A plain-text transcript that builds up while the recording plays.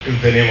In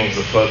the name of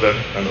the Father,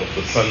 and of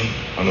the Son,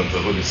 and of the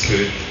Holy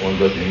Spirit, one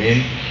God,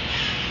 Amen.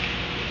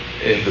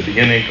 In the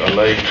beginning, I'd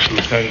like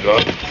to thank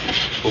God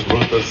who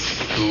brought us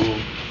to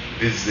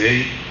this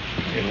day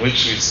in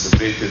which we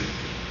celebrated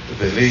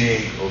the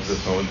laying of the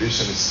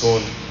foundation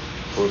stone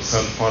for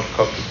St. Mark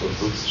Coptic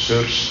Orthodox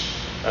Church,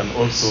 and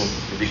also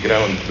the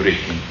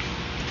groundbreaking.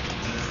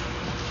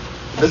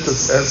 Let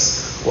us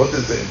ask, what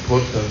is the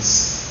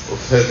importance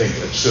of having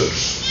a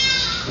church?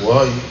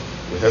 Why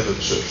we have a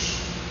church?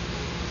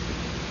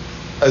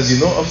 As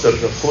you know, after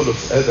the fall of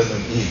Adam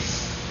and Eve,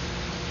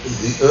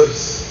 the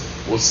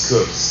earth was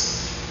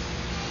cursed.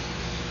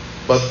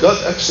 But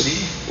God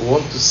actually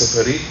wants to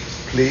separate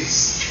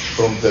place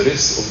from the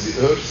rest of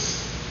the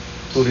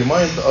earth to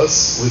remind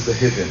us with the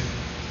heaven,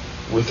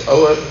 with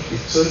our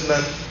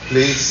eternal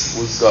place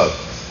with God.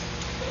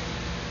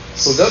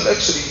 So God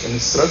actually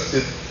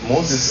instructed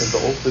Moses in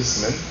the Old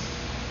Testament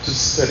to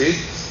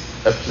separate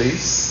a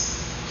place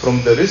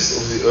from the rest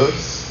of the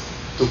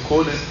earth, to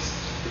call it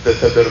the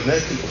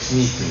tabernacle of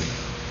meeting,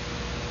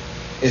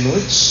 in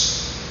which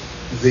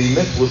they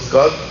met with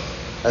God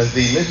and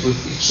they met with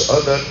each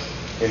other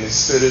in a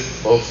spirit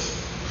of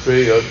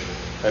prayer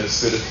and a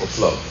spirit of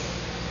love.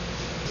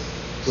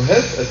 To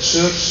have a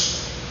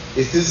church,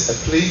 it is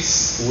a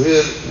place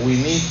where we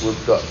meet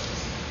with God,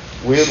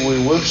 where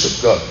we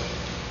worship God,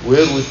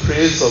 where we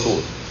praise the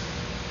Lord,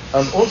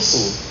 and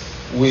also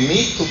we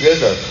meet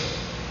together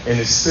in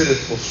a spirit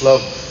of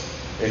love,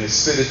 in a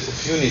spirit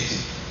of unity,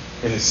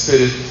 in a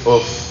spirit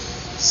of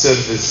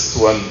service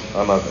to one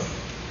another.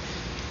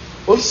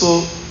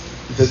 Also,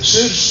 the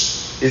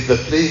church is the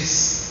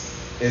place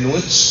in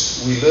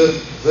which we learn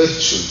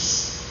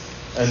virtues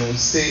and we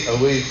stay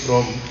away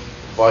from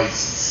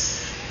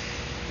vices.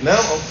 Now,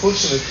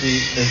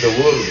 unfortunately, in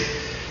the world,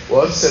 we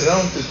are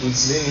surrounded with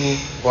many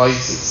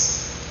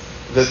vices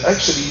that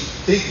actually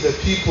take the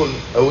people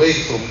away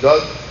from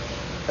God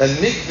and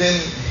make them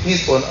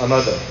hate one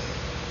another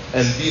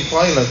and be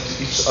violent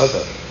to each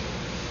other.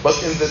 But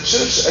in the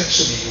church,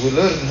 actually, we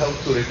learn how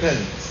to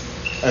repent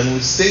and we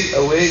stay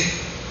away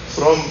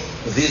from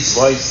these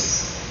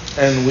vices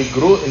and we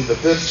grow in the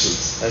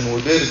virtues and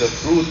we bear the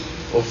fruit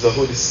of the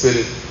Holy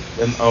Spirit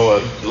in our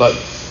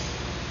life.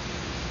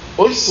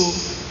 Also,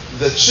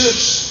 the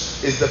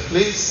church is the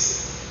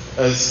place,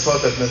 as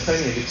Father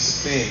Nathaniel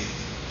explained,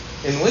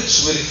 in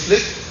which we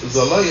reflect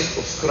the light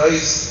of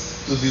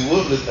Christ to the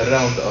world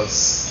around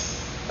us.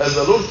 As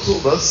the Lord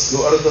told us, you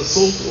are the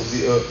salt of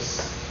the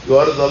earth. You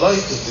are the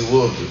light of the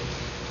world.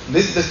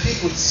 Let the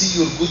people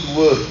see your good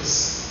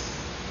works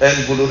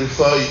and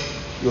glorify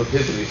your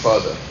Heavenly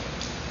Father.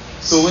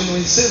 So when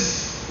we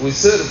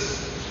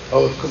serve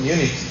our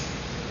community,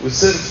 we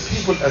serve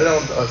people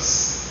around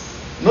us,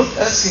 not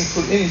asking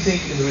for anything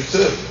in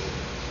return,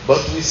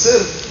 but we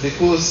serve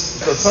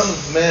because the Son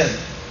of Man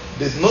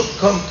did not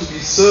come to be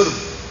served,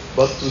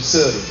 but to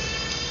serve,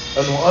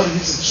 and we are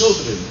His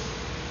children.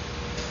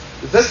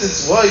 That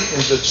is why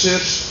in the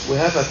church we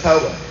have a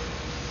tower.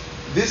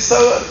 This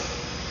tower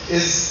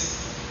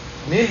is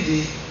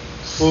mainly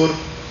for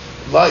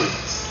light,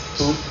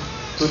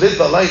 to let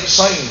the light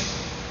shine.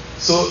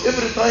 So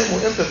every time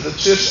we enter the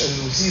church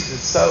and we see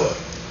this tower,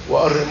 we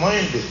are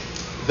reminded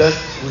that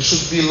we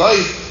should be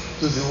light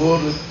to the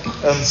world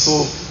and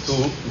salt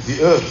to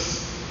the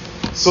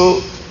earth.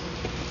 So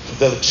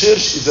the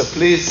church is a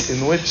place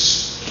in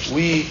which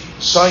we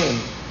shine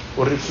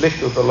or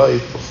reflect the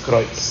light of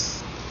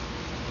Christ.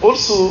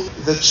 Also,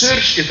 the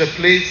church is a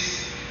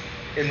place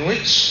in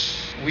which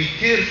we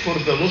care for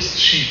the lost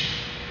sheep.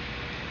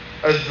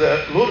 As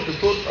the Lord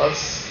taught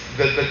us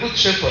that the Good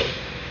Shepherd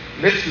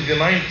left the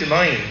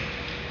 99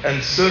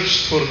 and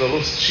searched for the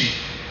lost sheep.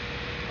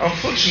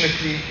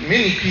 Unfortunately,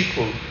 many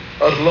people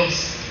are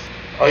lost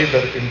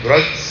either in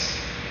drugs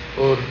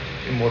or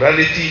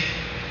immorality,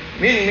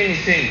 many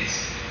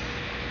things.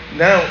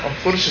 Now,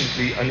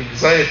 unfortunately,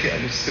 anxiety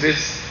and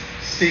stress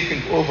is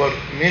taking over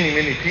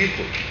many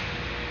people.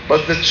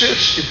 But the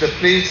church is the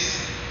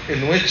place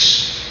in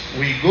which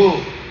we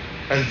go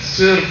and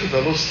serve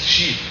the lost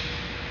sheep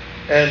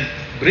and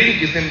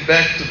bring them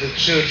back to the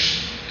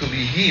church to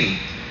be healed.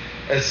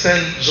 As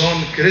St.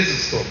 John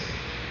Chrysostom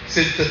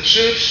said, the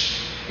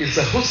church is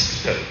a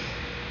hospital,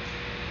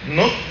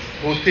 not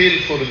hotel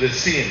for the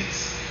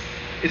saints.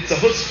 It's a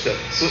hospital.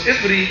 So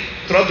every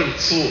troubled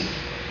soul,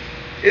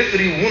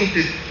 every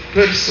wounded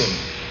person,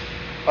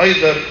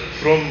 either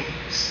from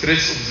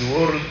stress of the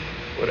world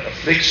or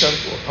affliction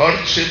or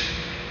hardship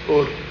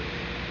or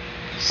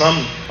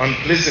some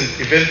unpleasant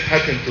event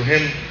happened to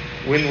him,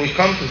 when we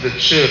come to the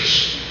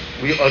church,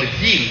 we are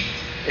healed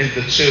in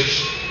the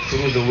church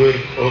through the work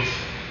of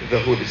the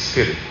Holy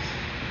Spirit.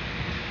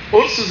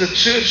 Also, the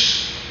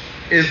church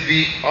is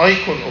the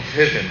icon of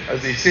heaven.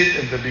 As I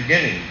said in the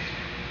beginning,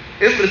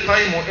 every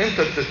time we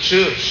enter the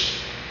church,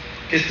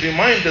 it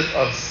reminded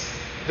us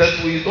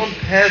that we don't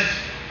have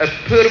a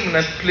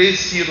permanent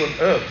place here on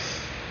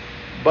earth,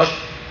 but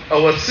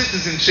our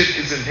citizenship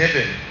is in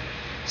heaven.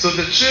 So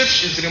the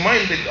church is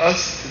reminding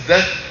us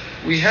that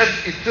we have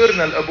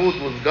eternal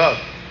abode with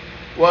God.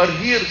 We are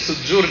here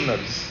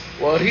sojourners,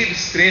 we are here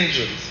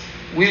strangers,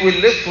 we will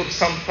live for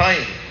some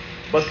time,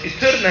 but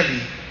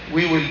eternally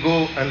we will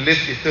go and live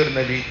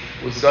eternally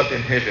with God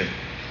in heaven.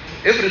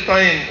 Every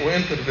time we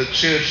enter the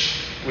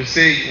church, we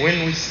say,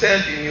 when we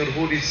stand in your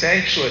holy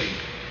sanctuary,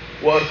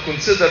 we are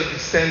considered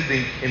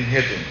standing in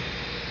heaven.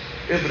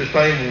 Every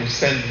time we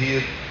stand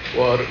here,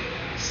 we are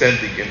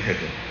standing in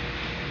heaven.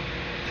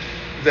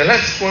 The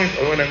last point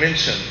I want to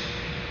mention,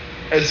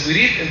 as we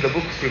read in the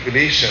book of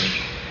Revelation,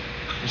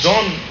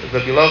 John the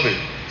Beloved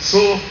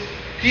saw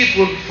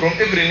people from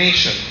every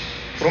nation,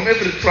 from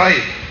every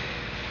tribe,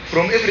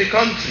 from every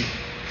country,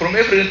 from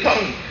every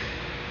tongue.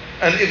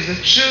 And if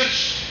the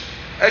church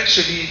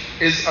actually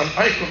is an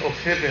icon of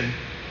heaven,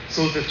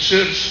 so the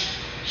church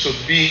should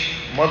be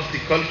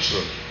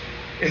multicultural.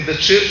 In the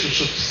church, we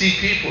should see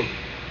people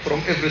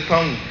from every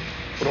tongue,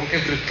 from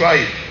every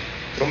tribe,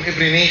 from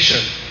every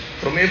nation,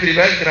 from every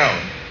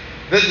background.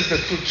 That is the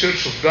true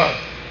church of God.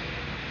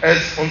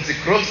 As on the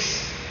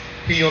cross,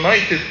 He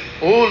united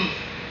all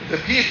the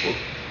people,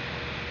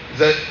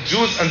 the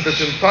Jews and the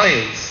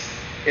Gentiles,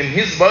 in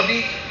His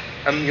body,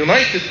 and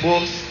united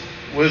both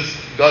with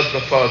God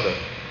the Father,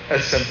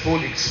 as St.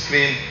 Paul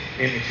explained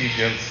in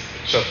Ephesians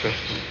chapter 2.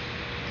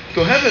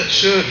 To have a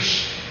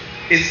church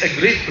is a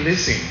great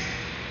blessing.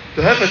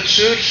 To have a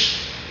church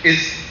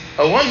is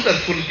a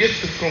wonderful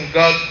gift from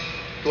God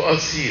to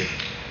us here.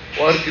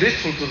 We are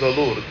grateful to the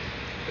Lord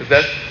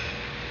that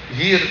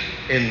here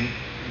in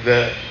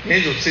the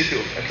major city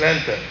of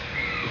Atlanta,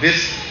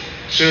 this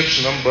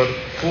church number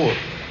 4,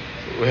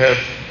 we have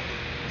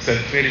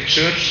St. Mary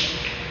Church,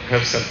 we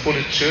have St.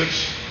 Paul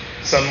Church,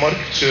 St. Mark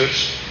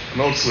Church,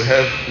 and also we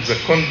have the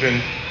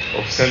convent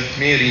of St.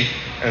 Mary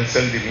and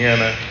St.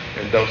 Damiana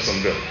in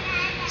Dawsonville.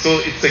 So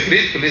it's a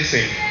great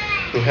blessing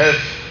to have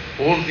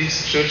all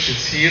these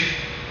churches here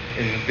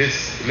in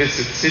this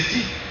blessed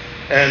city,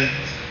 and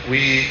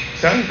we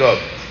thank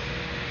God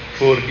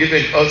for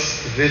giving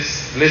us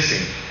this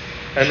blessing,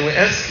 and we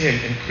ask Him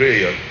in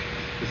prayer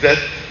that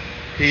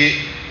He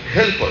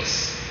help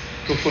us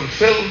to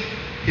fulfill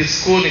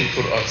His calling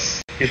for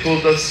us. He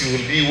told us, you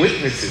will be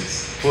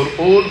witnesses for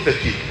all the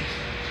people.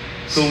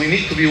 So we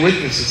need to be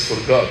witnesses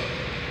for God,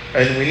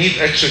 and we need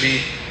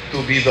actually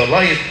to be the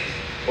light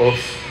of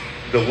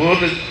the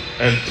world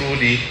and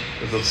truly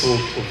the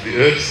salt of the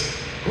earth.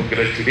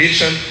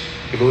 Congratulations,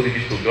 glory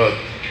be to God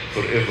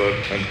forever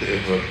and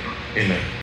ever. Amen.